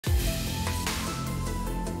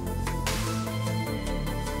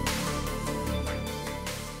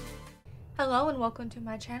Hello and welcome to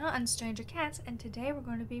my channel. I'm Stranger Cats, and today we're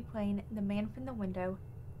going to be playing The Man from the Window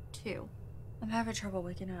 2. I'm having trouble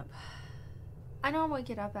waking up. I normally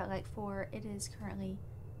get up at like 4. It is currently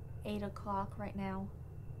 8 o'clock right now.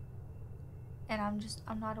 And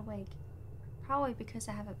I'm not awake. Probably because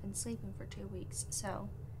I haven't been sleeping for 2 weeks, so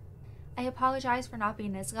I apologize for not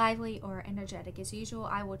being as lively or energetic as usual.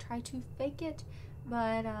 I will try to fake it,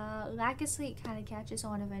 but lack of sleep kind of catches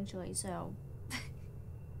on eventually, so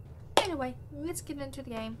anyway, let's get into the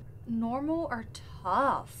game. Normal or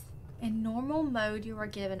tough? In normal mode, you are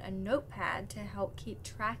given a notepad to help keep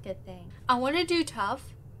track of things. I want to do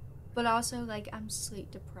tough, but also like I'm sleep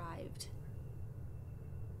deprived.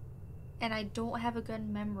 And I don't have a good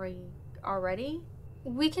memory already.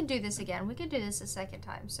 We can do this again. We can do this a second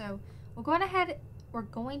time. So we're going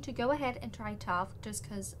to go ahead and try tough just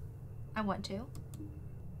because I want to.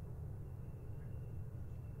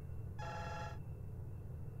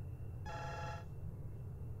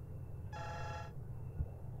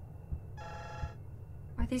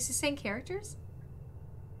 Are these the same characters?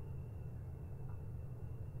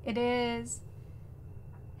 It is.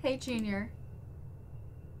 Hey, Junior.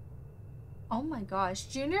 Oh my gosh,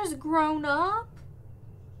 Junior's grown up?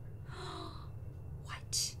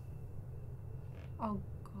 What? Oh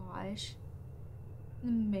gosh.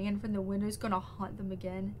 The man from the window is gonna haunt them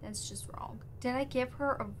again. That's just wrong. Did I give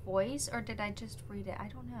her a voice or did I just read it? I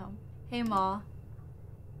don't know. Hey, Ma.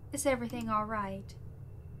 Is everything alright?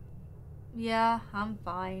 Yeah, I'm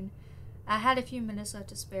fine. I had a few minutes left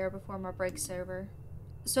to spare before my break's over.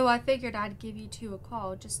 So I figured I'd give you two a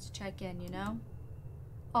call just to check in, you know?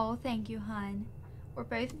 Oh, thank you, hon. We're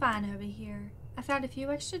both fine over here. I found a few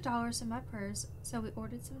extra dollars in my purse, so we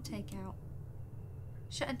ordered some takeout.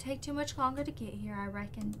 Shouldn't take too much longer to get here, I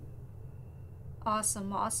reckon.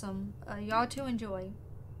 Awesome, awesome. Y'all two enjoy.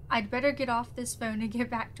 I'd better get off this phone and get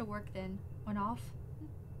back to work then. On off?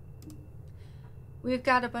 We've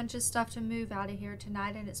got a bunch of stuff to move out of here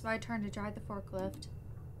tonight, and it's my turn to drive the forklift.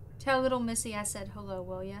 Tell little Missy I said hello,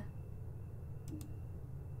 will ya?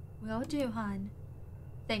 Will do, hun.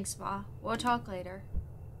 Thanks, Ma. We'll talk later.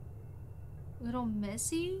 Little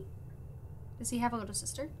Missy? Does he have a little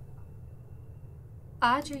sister?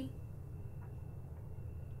 Audrey.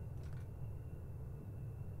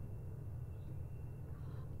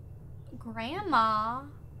 Grandma?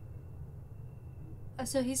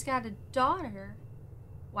 So he's got a daughter.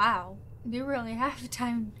 Wow. They really have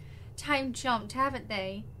time jumped, haven't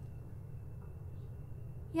they?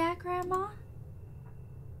 Yeah, Grandma?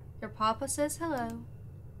 Your papa says hello.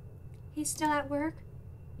 He's still at work?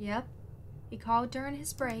 Yep. He called during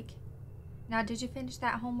his break. Now, did you finish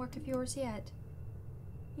that homework of yours yet?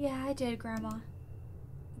 Yeah, I did, Grandma.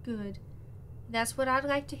 Good. That's what I'd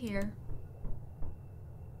like to hear.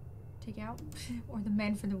 Take out? Or the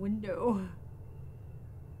man from the window.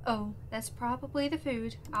 Oh, that's probably the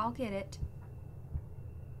food. I'll get it.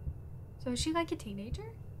 So is she like a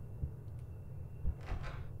teenager?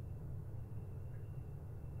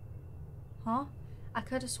 Huh? I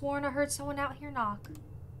could have sworn I heard someone out here knock.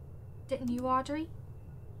 Didn't you, Audrey?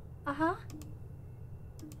 Uh-huh.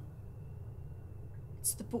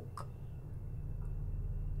 It's the book.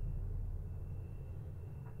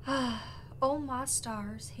 Oh my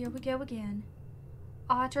stars, here we go again.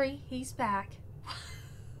 Audrey, he's back.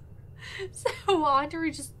 So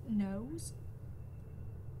Audrey just knows?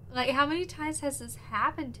 Like, how many times has this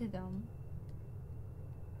happened to them?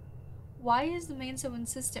 Why is the man so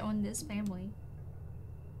insistent on this family?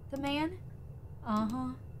 The man?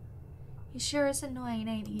 Uh-huh. He sure is annoying,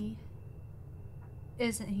 ain't he?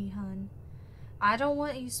 Isn't he, hun? I don't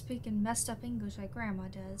want you speaking messed up English like Grandma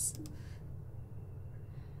does.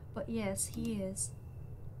 But yes, he is.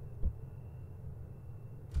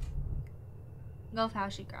 Love how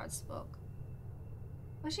she grabs the book.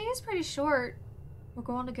 Well, she is pretty short. We're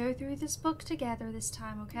going to go through this book together this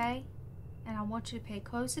time, okay? And I want you to pay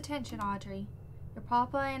close attention, Audrey. Your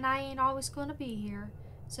papa and I ain't always going to be here,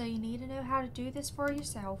 so you need to know how to do this for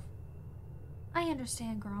yourself. I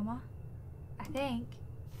understand, Grandma. I think.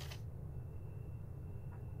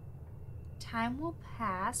 Time will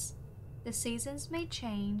pass. The seasons may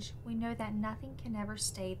change. We know that nothing can ever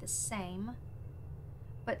stay the same.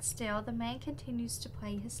 But still, the man continues to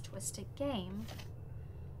play his twisted game.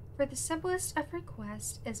 For the simplest of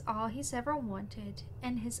requests is all he's ever wanted,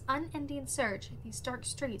 in his unending search these dark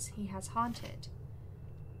streets he has haunted.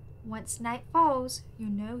 Once night falls,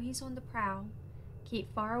 you know he's on the prowl.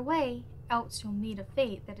 Keep far away, else you'll meet a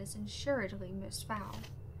fate that is assuredly most foul.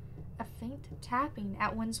 A faint tapping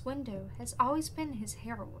at one's window has always been his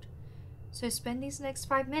herald. So spend these next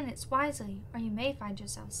 5 minutes wisely, or you may find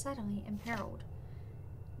yourself suddenly imperiled.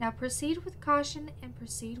 Now proceed with caution and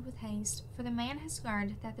proceed with haste, for the man has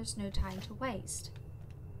learned that there's no time to waste.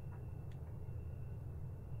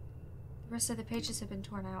 The rest of the pages have been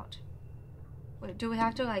torn out. Wait, do we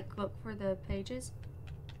have to, like, look for the pages?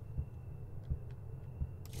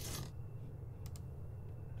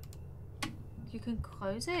 You can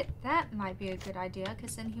close it? That might be a good idea,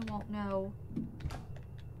 because then he won't know.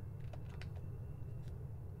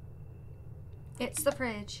 It's the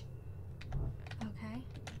fridge. Okay.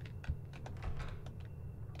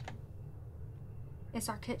 It's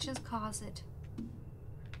our kitchen's closet.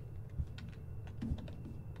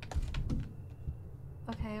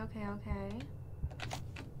 Okay, okay, okay.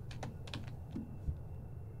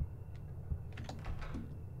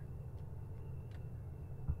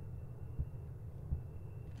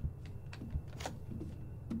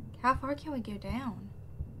 How far can we go down?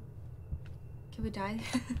 Can we die?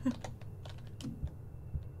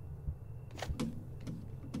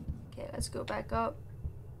 Okay, let's go back up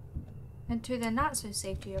into the not so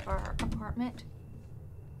safety of our apartment.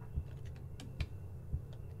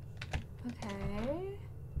 Okay.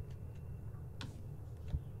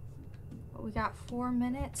 Well, we got 4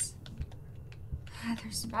 minutes.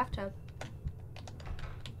 There's a bathtub.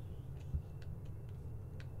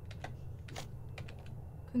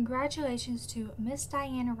 Congratulations to Miss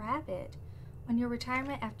Diana Rabbit on your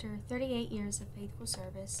retirement after 38 years of faithful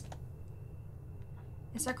service.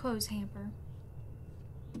 It's our clothes hamper.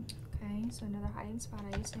 Okay, so another hiding spot,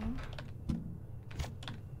 I assume. I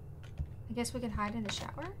guess we can hide in the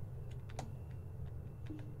shower?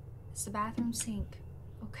 It's the bathroom sink.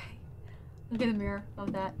 Okay. Look at the mirror.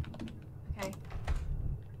 Love that. Okay.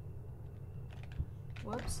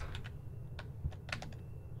 Whoops.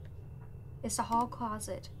 It's a hall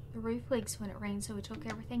closet. The roof leaks when it rains, so we took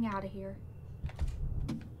everything out of here.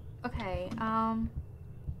 Okay,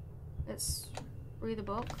 let's read the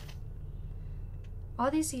book. All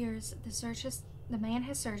these years, the man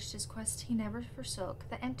has searched his quest he never forsook.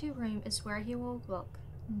 The empty room is where he will look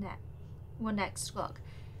next look.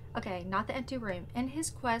 Okay, not the empty room. In his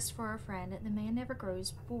quest for a friend, the man never grows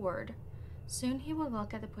bored. Soon he will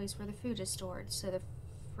look at the place where the food is stored. So the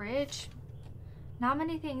fridge. Not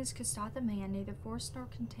many things could stop the man, neither force nor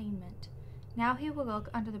containment. Now he will look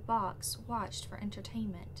under the box, watched for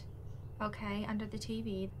entertainment. Okay, under the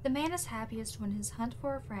TV. The man is happiest when his hunt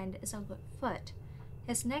for a friend is afoot.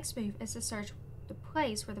 His next move is to search the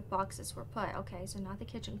place where the boxes were put. Okay, so not the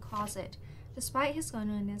kitchen closet. Despite his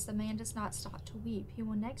loneliness, the man does not stop to weep. He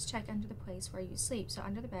will next check under the place where you sleep, so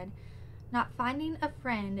under the bed. Not finding a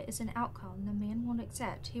friend is an outcome the man won't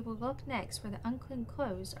accept. He will look next where the unclean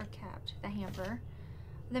clothes are kept, the hamper.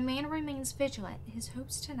 The man remains vigilant. His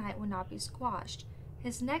hopes tonight will not be squashed.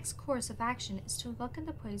 His next course of action is to look in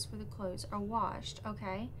the place where the clothes are washed.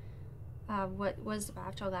 Okay. What was the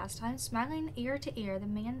bathtub last time? Smiling ear to ear, the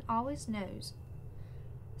man always knows.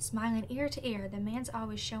 Smiling ear to ear, the man's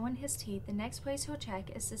always showing his teeth. The next place he'll check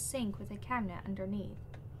is the sink with a cabinet underneath.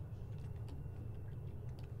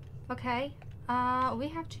 Okay. We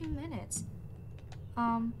have 2 minutes.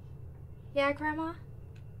 Yeah, Grandma?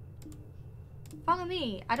 Follow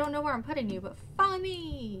me. I don't know where I'm putting you, but follow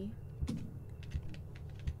me.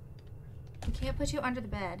 We can't put you under the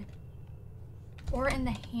bed. Or in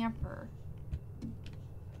the hamper.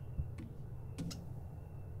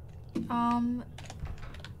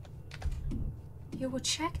 You will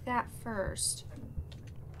check that first.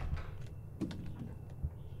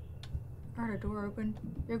 I heard a door open.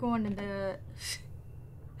 You're going to the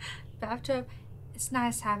bathtub. It's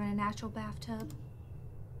nice having a natural bathtub.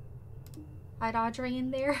 Hide Audrey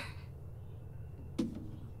in there.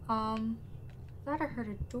 Thought I heard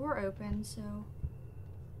a door open, so.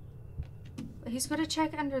 But he's gonna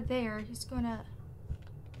check under there. He's gonna.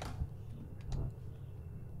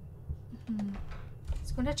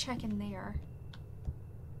 He's gonna check in there.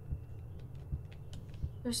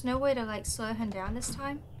 There's no way to like slow him down this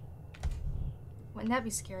time. Wouldn't that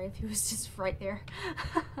be scary if he was just right there?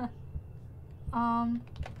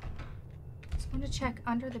 He's gonna check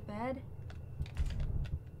under the bed.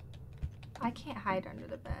 I can't hide under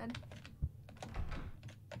the bed.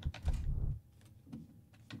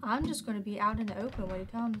 I'm just going to be out in the open when he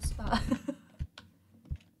comes.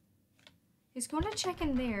 He's going to check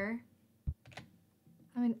in there.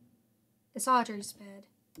 I mean, it's Audrey's bed.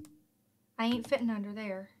 I ain't fitting under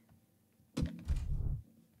there.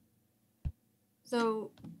 So,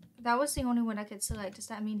 that was the only one I could select. Does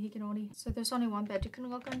that mean he can only... So there's only one bed you can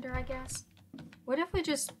look under, I guess? What if we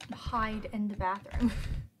just hide in the bathroom?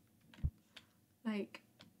 Like,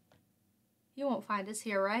 he won't find us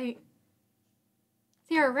here, right?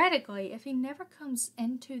 Theoretically, if he never comes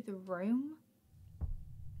into the room,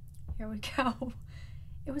 Here we go.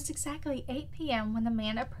 It was exactly 8 p.m. when the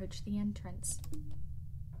man approached the entrance.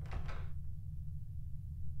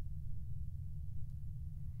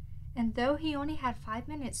 And though he only had 5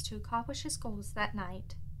 minutes to accomplish his goals that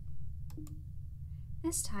night,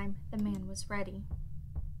 this time the man was ready.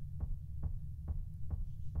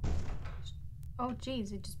 Oh geez,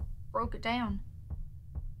 he just broke it down.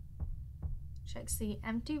 Checks the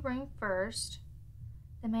empty room first.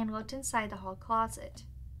 The man looked inside the hall closet,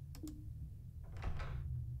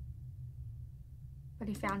 but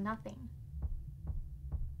he found nothing.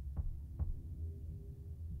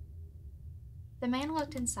 The man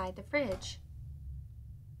looked inside the fridge,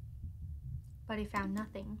 but he found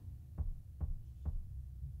nothing.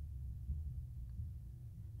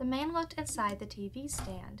 The man looked inside the TV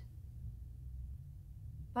stand,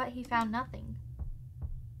 but he found nothing.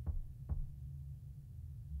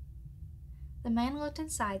 The man looked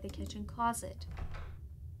inside the kitchen closet,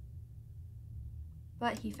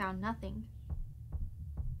 but he found nothing.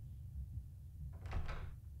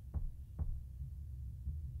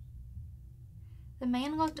 The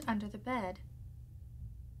man looked under the bed,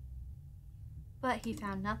 but he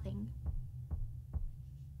found nothing.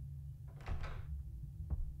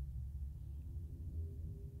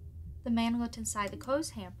 The man looked inside the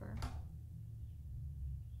clothes hamper,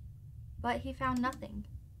 but he found nothing.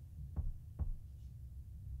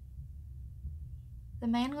 The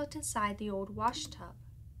man looked inside the old wash tub,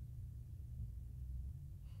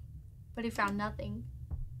 but he found nothing.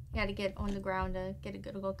 He had to get on the ground to get a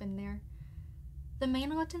good look in there. The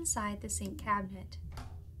man looked inside the sink cabinet,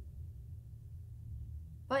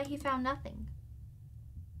 but he found nothing.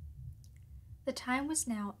 The time was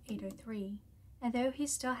now 8:03, and though he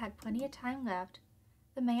still had plenty of time left,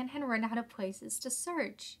 the man had run out of places to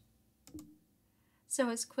search. So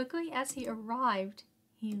as quickly as he arrived,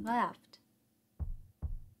 he left.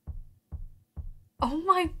 Oh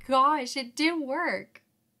my gosh, it did work.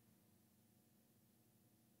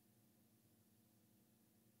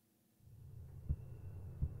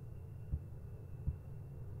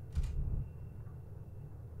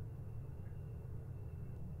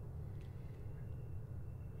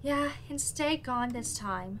 Yeah, and stay gone this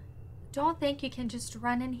time. Don't think you can just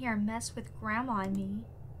run in here and mess with Grandma and me,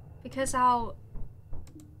 because I'll...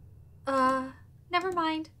 never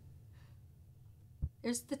mind.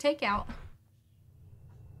 Here's the takeout.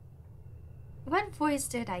 What voice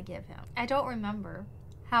did I give him? I don't remember.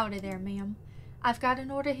 Howdy there, ma'am. I've got an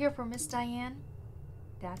order here for Miss Diane.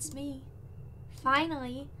 That's me.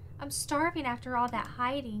 Finally, I'm starving after all that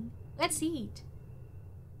hiding. Let's eat.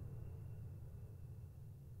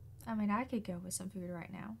 I mean, I could go with some food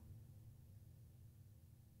right now.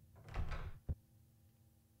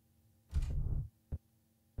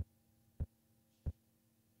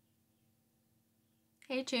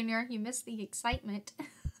 Hey, Junior, you missed the excitement.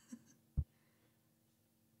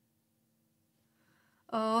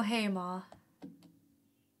 Oh, hey, Ma.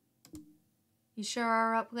 You sure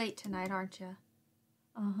are up late tonight, aren't you?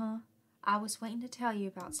 Uh-huh. I was waiting to tell you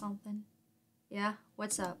about something. Yeah,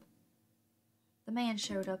 what's up? The man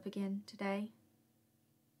showed up again today.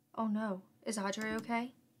 Oh no, is Audrey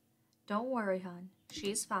okay? Don't worry, hon.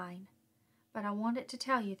 She's fine. But I wanted to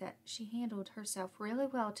tell you that she handled herself really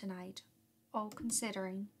well tonight, all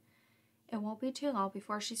considering. It won't be too long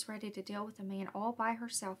before she's ready to deal with a man all by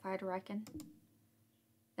herself, I'd reckon.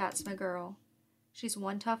 That's my girl. She's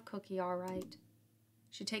one tough cookie, all right.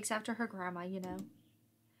 She takes after her grandma, you know.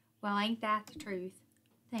 Well, ain't that the truth?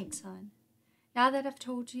 Thanks, hon. Now that I've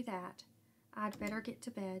told you that, I'd better get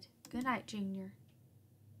to bed. Good night, Junior.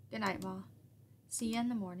 Good night, Ma. See you in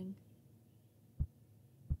the morning.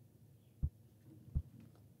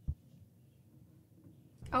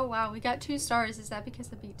 Oh wow, we got 2 stars. Is that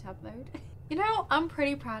because of beat tub mode? You know, I'm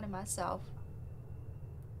pretty proud of myself.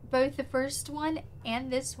 Both the first one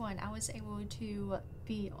and this one, I was able to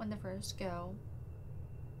beat on the first go.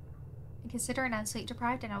 And considering I'm sleep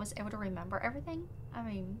deprived and I was able to remember everything, I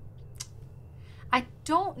mean, I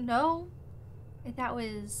don't know if that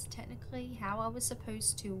was technically how I was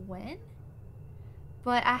supposed to win,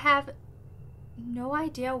 but I have no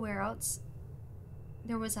idea where else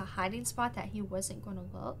there was a hiding spot that he wasn't going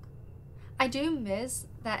to look. I do miss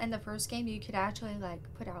that in the first game you could actually like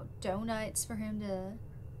put out donuts for him to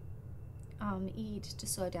eat to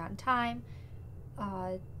slow down time.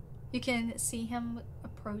 You can see him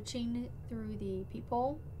approaching through the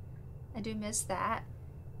peephole. I do miss that.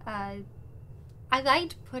 I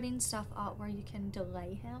liked putting stuff up where you can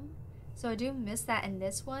delay him, so I do miss that in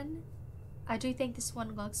this one. I do think this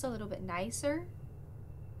one looks a little bit nicer,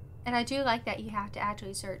 and I do like that you have to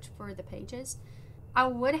actually search for the pages. I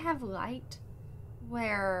would have liked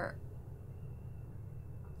where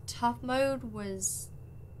tough mode was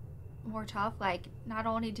more tough. Like, not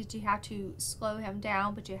only did you have to slow him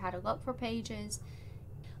down, but you had to look for pages.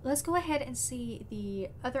 Let's go ahead and see the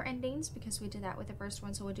other endings, because we did that with the first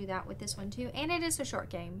one, so we'll do that with this one too. And it is a short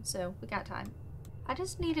game, so we got time. I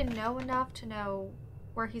just need to know enough to know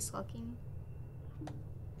where he's looking.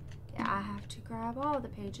 Yeah, I have to grab all the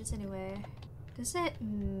pages anyway. Does it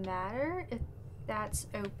matter if that's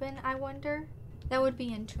open, I wonder? That would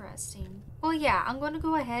be interesting. Well, yeah, I'm going to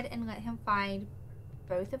go ahead and let him find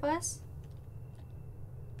both of us.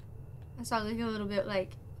 I saw like a little bit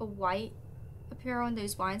like a white appear on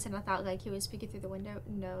those blinds, and I thought like he was peeking through the window.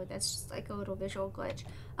 No, that's just like a little visual glitch.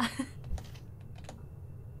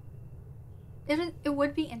 It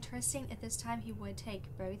would be interesting if this time he would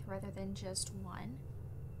take both rather than just one.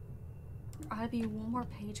 There ought to be one more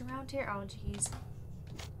page around here. Oh, jeez.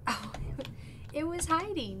 Oh, it was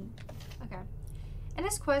hiding. Okay. In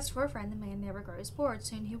his quest for a friend, the man never grows bored.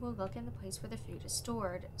 Soon he will look in the place where the food is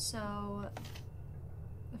stored. So,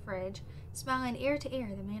 the fridge. Smiling ear to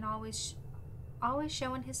ear, the man always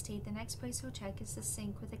showing his teeth. The next place he'll check is the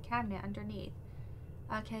sink with a cabinet underneath.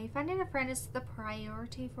 Okay, finding a friend is the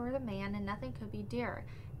priority for the man, and nothing could be dearer.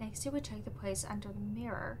 Next, he would check the place under the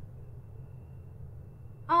mirror.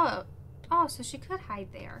 Oh, so she could hide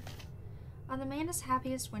there. The man is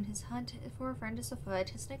happiest when his hunt for a friend is afoot.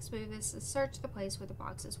 His next move is to search the place where the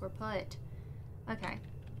boxes were put. Okay.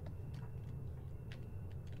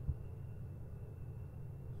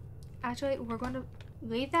 Actually, we're going to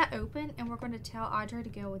leave that open, and we're going to tell Audrey to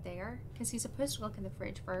go there, because he's supposed to look in the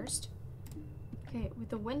fridge first. Okay, with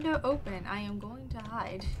the window open, I am going to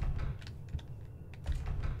hide.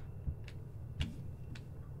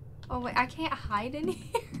 Oh wait, I can't hide in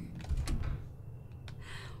here?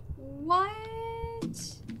 What?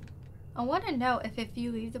 I want to know if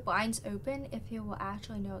you leave the blinds open, if he will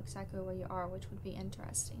actually know exactly where you are, which would be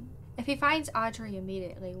interesting. If he finds Audrey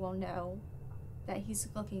immediately, we'll know that he's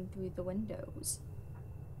looking through the windows.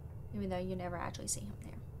 Even though you never actually see him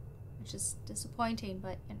there. Which is disappointing,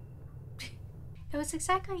 but... It was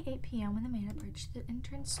exactly 8 p.m. when the man approached the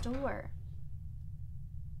entrance door.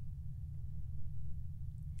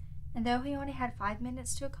 And though he only had 5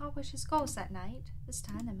 minutes to accomplish his goals that night, this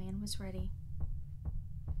time the man was ready.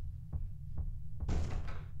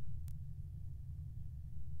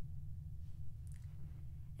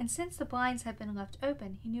 And since the blinds had been left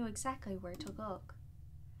open, he knew exactly where to look.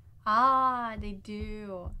 Ah, they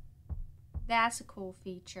do. That's a cool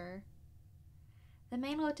feature. The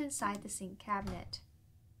man looked inside the sink cabinet.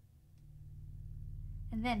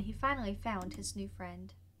 And then he finally found his new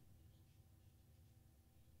friend.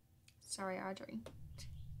 Sorry, Audrey.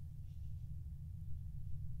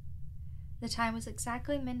 The time was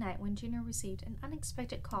exactly midnight when Junior received an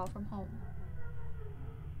unexpected call from home.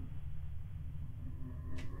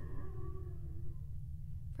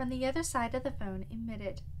 From the other side of the phone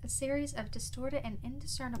emitted a series of distorted and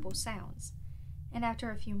indiscernible sounds, and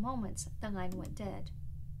after a few moments, the line went dead.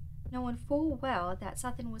 Knowing full well that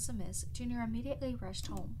something was amiss, Junior immediately rushed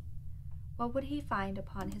home. What would he find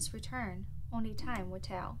upon his return? Only time would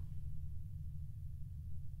tell.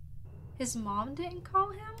 His mom didn't call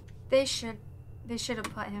him? They should have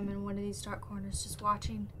put him in one of these dark corners just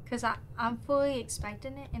watching, because I'm fully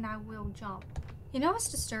expecting it and I will jump. You know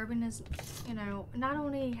what's disturbing is, you know, not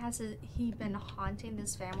only has he been haunting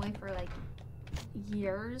this family for like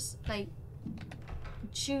years, like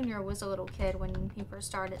Junior was a little kid when he first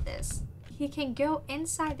started this. He can go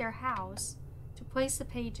inside their house to place the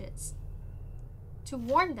pages, to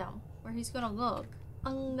warn them where he's gonna look.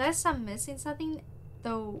 Unless I'm missing something,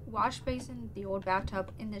 the wash basin, the old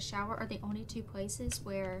bathtub, and the shower are the only two places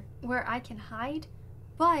where I can hide,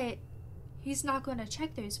 but he's not gonna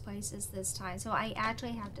check those places this time, so I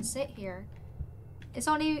actually have to sit here. It's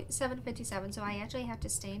only 7:57, so I actually have to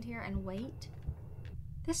stand here and wait.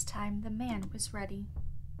 This time, the man was ready.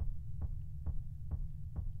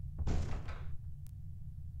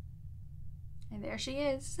 And there she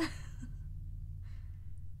is.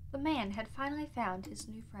 The man had finally found his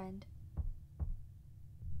new friend.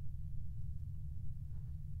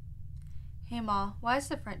 Hey Ma, why is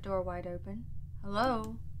the front door wide open?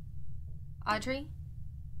 Hello? Audrey?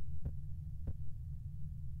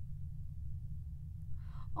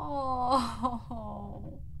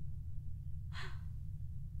 Oh.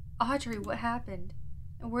 Audrey, what happened?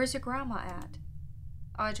 And where's your grandma at?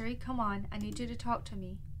 Audrey, come on, I need you to talk to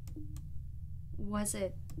me. Was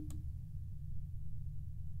it...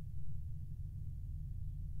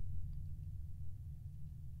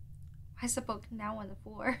 Why is the book now on the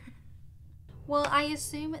floor? Well, I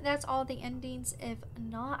assume that's all the endings. If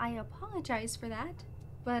not, I apologize for that.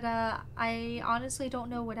 But I honestly don't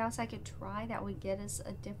know what else I could try that would get us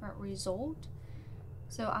a different result.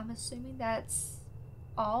 So I'm assuming that's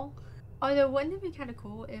all. Although wouldn't it be kind of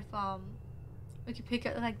cool if we could pick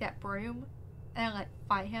up like that broom and like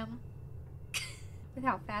fight him? With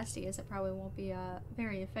how fast he is, it probably won't be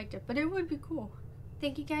very effective, but it would be cool.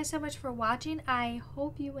 Thank you guys so much for watching. I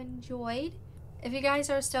hope you enjoyed. If you guys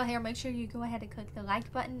are still here, make sure you go ahead and click the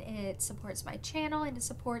like button. It supports my channel and it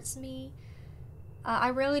supports me. I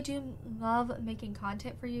really do love making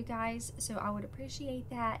content for you guys, so I would appreciate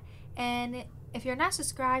that. And if you're not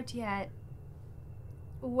subscribed yet,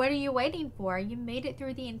 what are you waiting for? You made it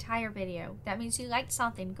through the entire video. That means you liked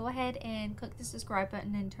something. Go ahead and click the subscribe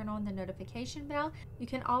button and turn on the notification bell. You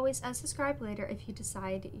can always unsubscribe later if you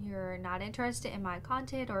decide you're not interested in my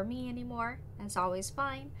content or me anymore. That's always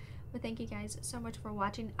fine. But thank you guys so much for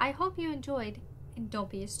watching. I hope you enjoyed, and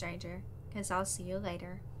don't be a stranger, because I'll see you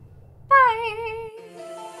later.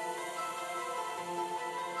 Bye!